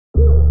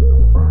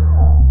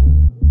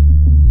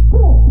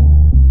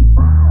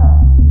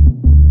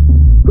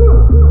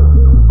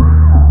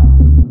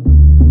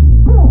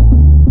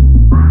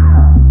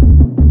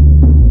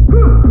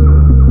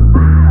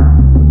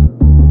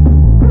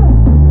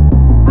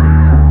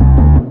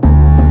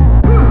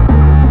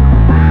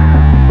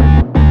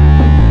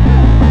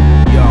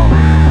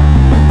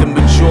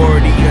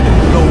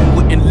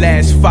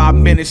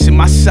finishing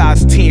my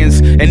size 10s,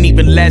 and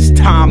even less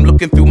time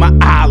looking through my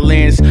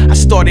eyelids. I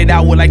started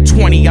out with like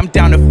 20, I'm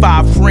down to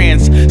 5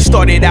 friends.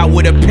 Started out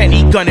with a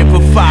penny, gunning for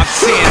 5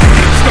 cents.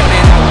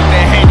 Started out with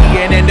the Henny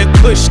and then the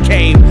Kush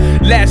came.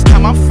 Last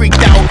time I freaked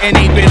out and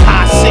ain't been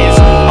high since.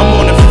 I'm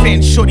on the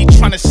fence, shorty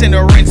tryna send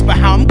her rents, but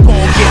how I'm gon'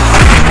 get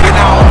and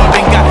I don't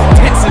even got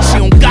tents, and she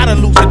don't gotta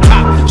lose the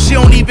top. She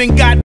don't even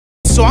got.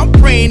 So I'm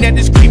praying that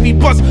this creepy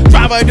bus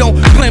driver don't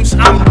glimpse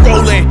I'm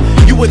rolling.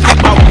 You would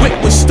think my whip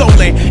was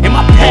stolen. In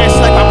my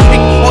past life I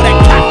picked all that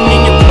cotton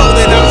in your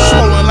clothing. I'm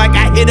swollen like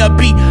I hit a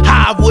beat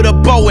hive with a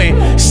Boeing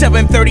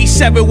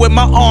 737 with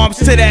my arms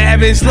to the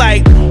heavens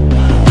like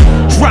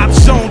drop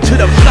zone to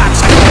the blocks.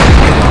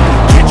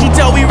 Can't you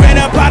tell we ran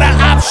up out of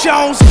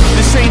options?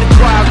 This ain't a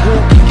choir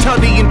group, tell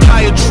the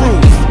entire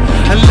truth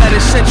and let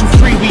us set you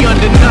free. We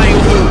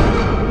undeniable.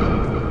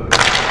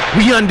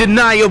 We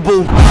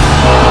undeniable.